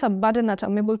I know it's a burden that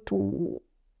I'm able to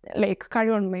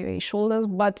carry on my shoulders,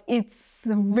 but it's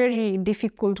very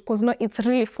difficult because it's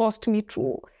really forced me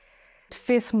to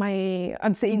face my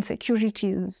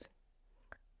insecurities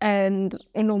and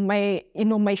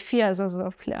my fears as a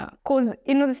player. Because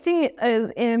the thing is,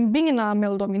 being in a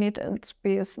male-dominated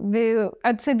space, there's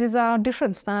a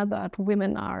different standard that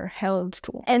women are held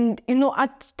to. And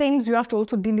at times you have to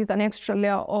also deal with an extra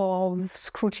layer of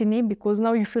scrutiny, because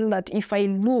now you feel that if I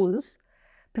lose,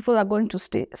 people are going to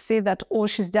say that, oh,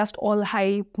 she's just all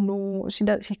hype. No,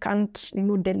 she can't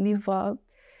deliver.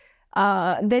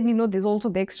 Then there's also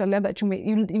the extra layer that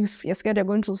you're scared you're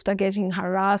going to start getting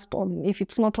harassed on, if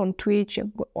it's not on Twitch,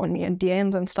 on your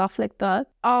DMs and stuff like that.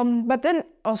 But then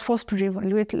I was forced to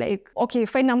reevaluate, okay,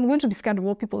 fine, I'm going to be scared of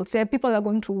what people say. People are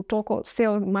going to talk or say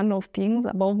all manner of things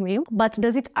about me, but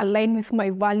does it align with my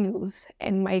values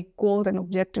and my goals and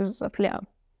objectives as a player?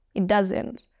 It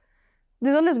doesn't.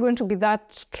 There's always going to be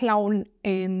that clown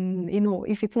in,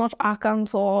 if it's not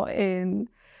Arkansas,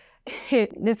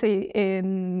 let's say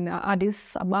in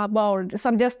Addis Ababa or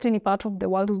just any part of the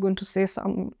world, who's going to say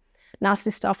some nasty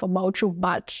stuff about you,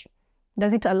 but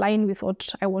does it align with what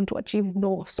I want to achieve?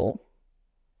 No, so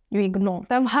you ignore.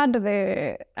 I've had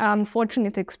the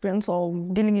unfortunate experience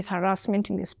of dealing with harassment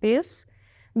in the space.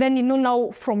 Then, now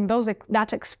from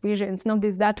that experience, now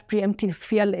there's that preemptive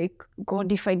fear,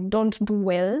 God, if I don't do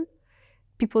well,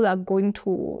 people are going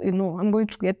to, I'm going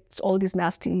to get all these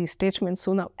nasty statements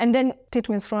soon. And then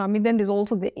statements from me. Then there's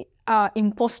also the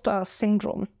imposter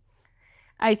syndrome.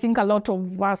 I think a lot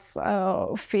of us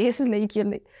face,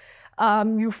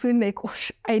 you feel oh,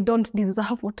 I don't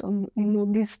deserve what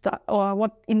this or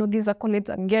what these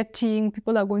accolades I'm getting.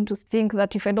 People are going to think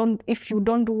that if you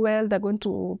don't do well, they're going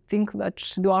to think that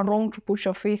they are wrong to put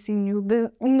your faith in you. There's,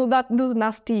 those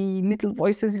nasty little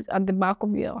voices at the back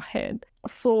of your head.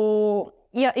 So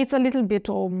yeah, it's a little bit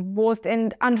of both,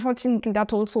 and unfortunately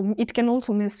it can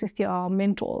also mess with your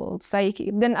mental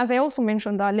psyche. Then, as I also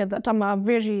mentioned earlier, that I'm a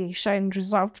very shy and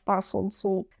reserved person,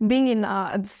 so being in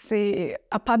a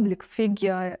public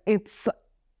figure, it's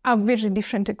a very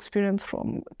different experience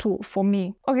for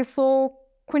me. Okay, so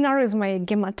Queen Arrow is my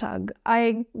gamer tag.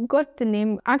 I got the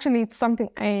name, actually it's something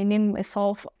I named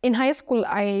myself. In high school,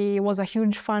 I was a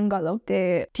huge fan girl of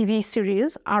the TV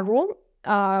series Arrow,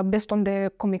 based on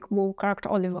the comic book character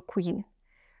Oliver Queen.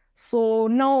 So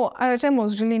now at the time I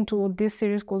was really into this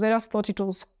series because I just thought it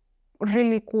was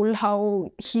really cool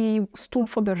how he stood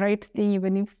for the right thing,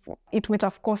 even if it might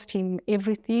have cost him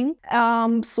everything.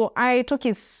 So I took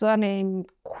his surname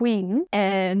Queen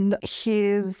and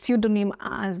his pseudonym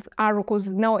as Arrow, because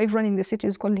now everyone in the city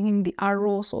is calling him the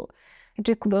Arrow. So I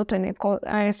took that and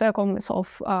I started calling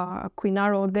myself Queen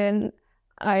Arrow. Then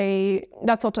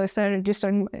that's what I started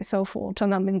registering myself for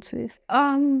tournaments with.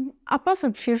 A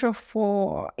personal future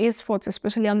for esports,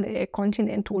 especially on the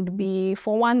continent, would be,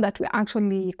 for one, that we're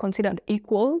actually considered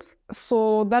equals.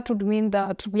 So that would mean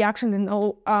that we actually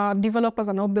know developers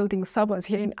are now building servers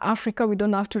here in Africa. We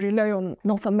don't have to rely on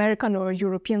North American or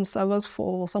European servers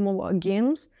for some of our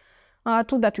games.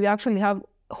 Two, that we actually have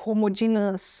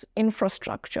homogeneous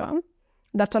infrastructure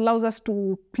that allows us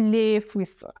to play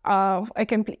with, I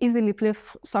can easily play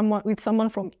with someone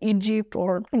from Egypt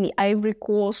or in the Ivory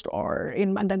Coast or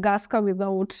in Madagascar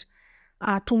without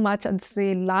too much, I'd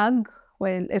say, lag,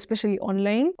 well, especially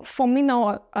online. For me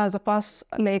now, as an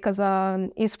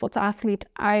esports athlete,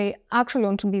 I actually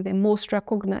want to be the most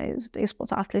recognized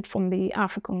esports athlete from the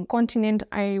African continent.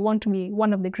 I want to be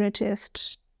one of the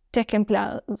greatest Tekken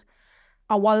players,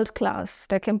 a world-class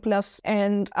Tekken players,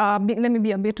 and let me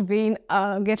be a bit vain,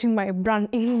 getting my brand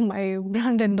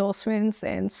endorsements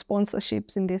and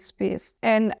sponsorships in this space.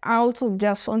 And I also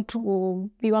just want to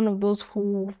be one of those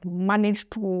who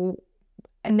managed to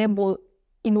enable,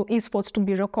 esports to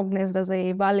be recognized as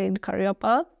a valid career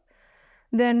path.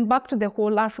 Then back to the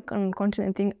whole African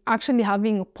continent thing, actually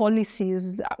having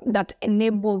policies that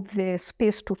enable the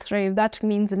space to thrive. That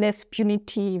means less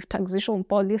punitive taxation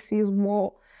policies,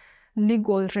 more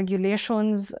legal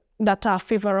regulations that are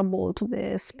favorable to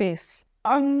the space.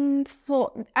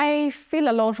 So I feel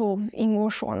a lot of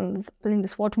emotions in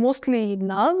this sport, mostly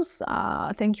nerves,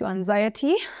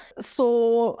 anxiety.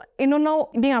 So, now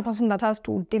being a person that has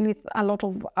to deal with a lot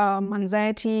of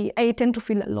anxiety, I tend to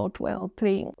feel a lot while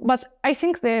playing. But I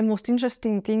think the most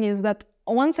interesting thing is that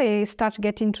once I start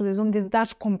getting to the zone, there's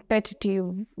that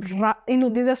competitive,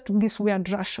 there's just this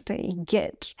weird rush that I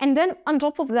get. And then on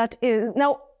top of that is,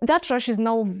 now that rush is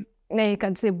now, I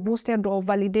can say, boosted or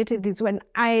validated is when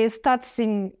I start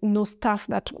seeing stuff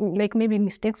that, like, maybe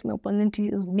mistakes my opponent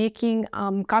is making,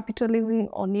 capitalizing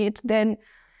on it. Then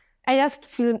I just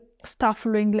feel stuff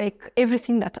flowing, like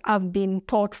everything that I've been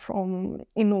taught from,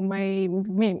 my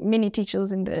many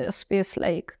teachers in the space,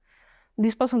 like,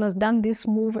 this person has done this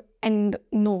move and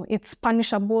no, it's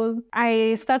punishable.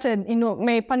 I started,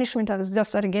 my punishment has just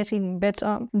started getting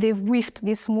better. They've whiffed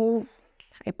this move,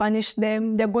 I punish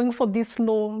them. They're going for this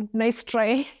low, nice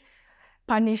try,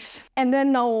 punish. And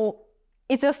then now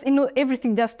it's just,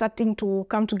 everything just starting to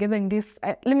come together in this,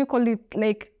 let me call it,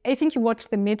 like, I think you watch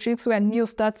The Matrix where Neo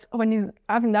starts, when he's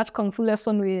having that kung fu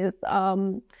lesson with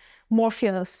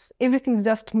Morpheus, everything's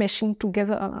just meshing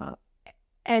together.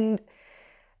 And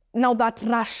now that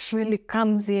rush really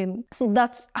comes in. So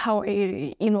that's how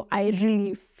I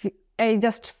really feel. I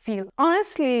just feel.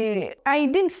 Honestly, I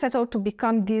didn't set out to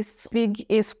become this big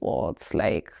esports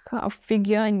like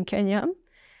figure in Kenya.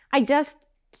 I just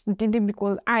did it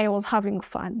because I was having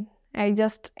fun. I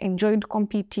just enjoyed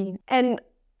competing. And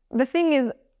the thing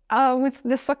is, with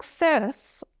the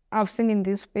success I've seen in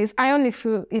this space, I only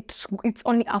feel it's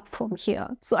only up from here.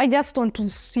 So I just want to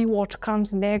see what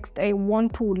comes next. I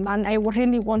want to learn. I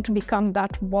really want to become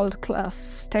that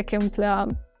world-class Tekken player,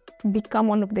 become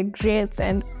one of the greats,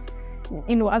 and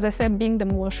as I said, being the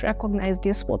most recognized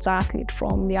esports athlete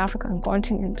from the African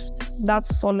continent.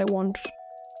 That's all I want.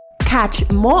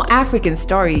 Catch more African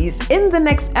stories in the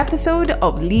next episode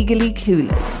of Legally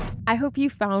Clueless. I hope you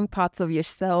found parts of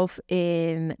yourself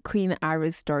in Queen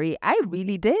Arrow's story. I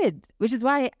really did, which is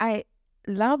why I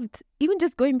loved even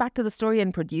just going back to the story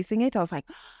and producing it. I was like,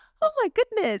 oh my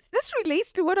goodness, this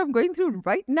relates to what I'm going through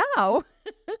right now.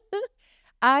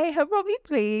 I have probably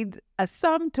played a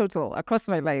sum total across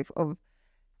my life of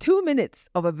 2 minutes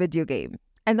of a video game.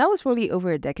 And that was probably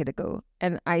over a decade ago.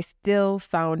 And I still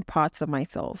found parts of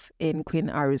myself in Queen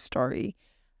Arrow's story.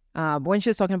 When she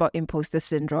was talking about imposter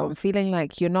syndrome, feeling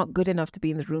like you're not good enough to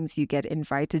be in the rooms you get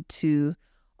invited to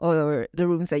or the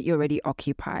rooms that you already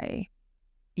occupy.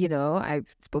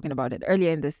 I've spoken about it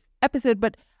earlier in this episode,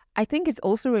 but I think it's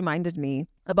also reminded me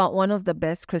about one of the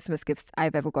best Christmas gifts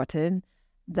I've ever gotten,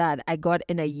 that I got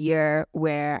in a year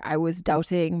where I was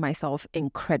doubting myself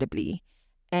incredibly.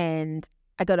 And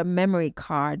I got a memory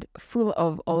card full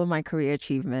of all of my career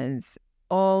achievements,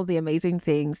 all the amazing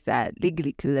things that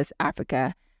Legally Clueless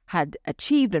Africa had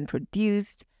achieved and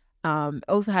produced.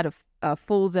 Also had a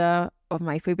folder of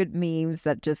my favorite memes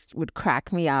that just would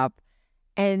crack me up.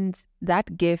 And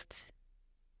that gift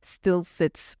still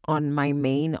sits on my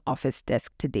main office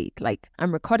desk to date. Like,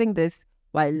 I'm recording this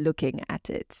while looking at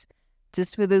it,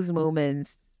 just for those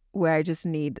moments where I just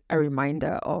need a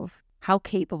reminder of how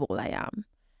capable I am.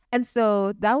 And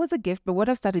so that was a gift. But what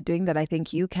I've started doing that I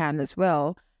think you can as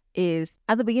well is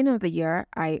at the beginning of the year,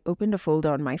 I opened a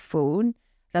folder on my phone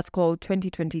that's called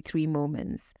 2023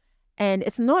 Moments. And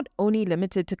it's not only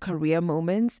limited to career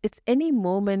moments, it's any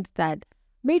moment that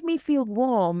made me feel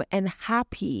warm and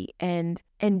happy and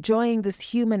enjoying this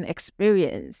human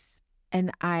experience.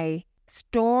 And I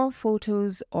store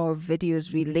photos or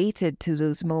videos related to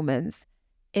those moments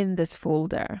in this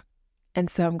folder. And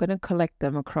so I'm going to collect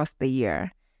them across the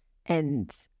year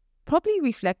and probably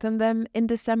reflect on them in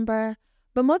December.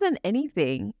 But more than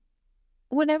anything,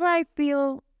 whenever I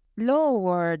feel low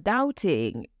or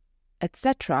doubting,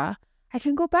 etc., I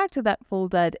can go back to that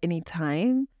folder at any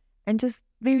time and just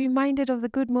be reminded of the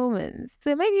good moments.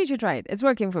 So maybe you should try it. It's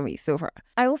working for me so far.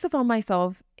 I also found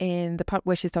myself in the part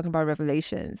where she's talking about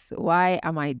revelations. Why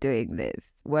am I doing this?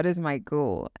 What is my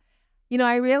goal? You know,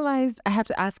 I realized I have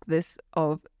to ask this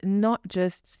of not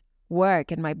just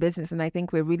work and my business. And I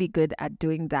think we're really good at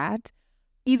doing that.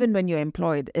 Even when you're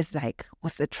employed, it's like,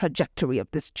 what's the trajectory of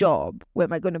this job? Where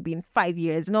am I going to be in 5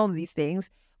 years and all of these things?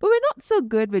 But we're not so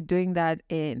good with doing that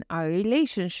in our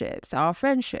relationships, our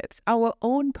friendships, our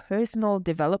own personal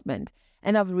development.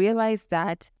 And I've realized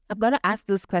that I've got to ask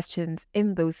those questions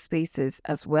in those spaces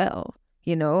as well.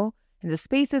 You know, in the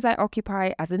spaces I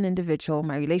occupy as an individual,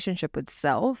 my relationship with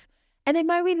self, and in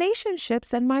my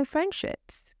relationships and my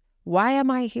friendships. Why am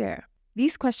I here?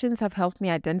 These questions have helped me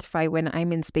identify when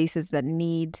I'm in spaces that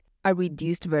need a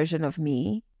reduced version of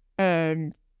me.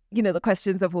 And, you know, the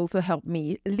questions have also helped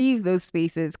me leave those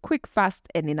spaces quick, fast,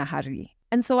 and in a hurry.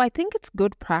 And so I think it's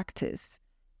good practice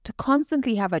to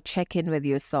constantly have a check-in with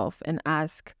yourself and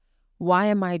ask, why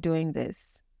am I doing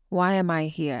this? Why am I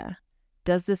here?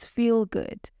 Does this feel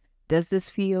good? Does this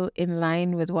feel in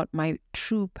line with what my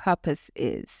true purpose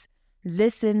is?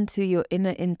 Listen to your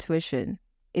inner intuition.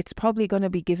 It's probably going to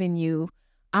be giving you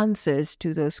answers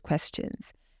to those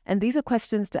questions. And these are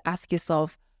questions to ask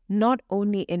yourself, not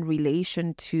only in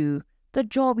relation to the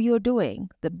job you're doing,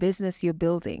 the business you're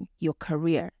building, your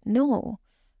career. No,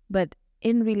 but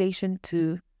in relation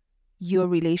to your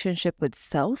relationship with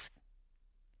self,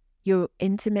 your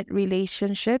intimate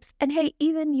relationships, and hey,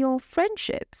 even your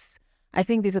friendships. I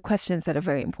think these are questions that are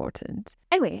very important.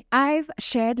 Anyway, I've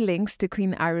shared links to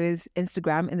Queen Aru's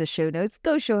Instagram in the show notes.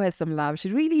 Go show her some love.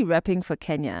 She's really repping for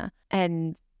Kenya.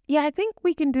 And yeah, I think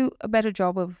we can do a better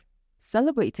job of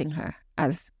celebrating her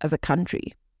as a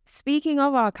country. Speaking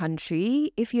of our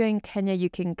country, if you're in Kenya, you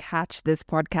can catch this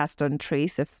podcast on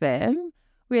Trace FM.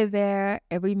 We're there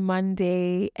every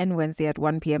Monday and Wednesday at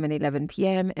 1 p.m. and 11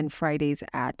 p.m. and Fridays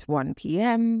at 1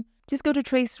 p.m. Just go to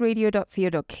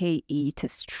traceradio.co.ke to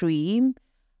stream.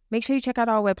 Make sure you check out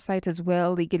our website as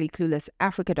well,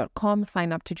 legallycluelessafrica.com.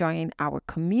 Sign up to join our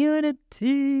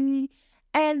community.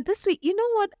 And this week, you know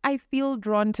what I feel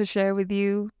drawn to share with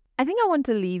you? I think I want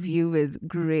to leave you with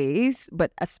grace,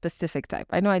 but a specific type.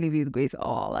 I know I leave you with grace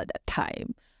all at the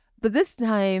time. But this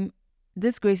time,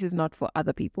 this grace is not for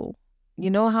other people. You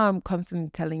know how I'm constantly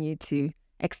telling you to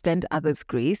extend others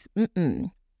grace?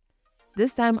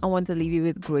 This time, I want to leave you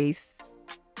with grace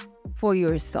for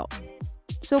yourself.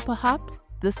 So perhaps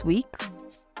this week,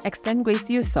 extend grace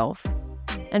to yourself,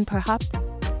 and perhaps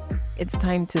it's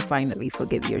time to finally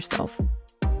forgive yourself.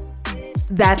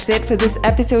 That's it for this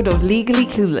episode of Legally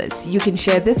Clueless. You can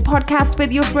share this podcast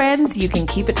with your friends. You can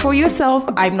keep it for yourself.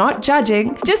 I'm not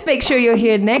judging. Just make sure you're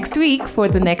here next week for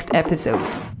the next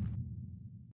episode.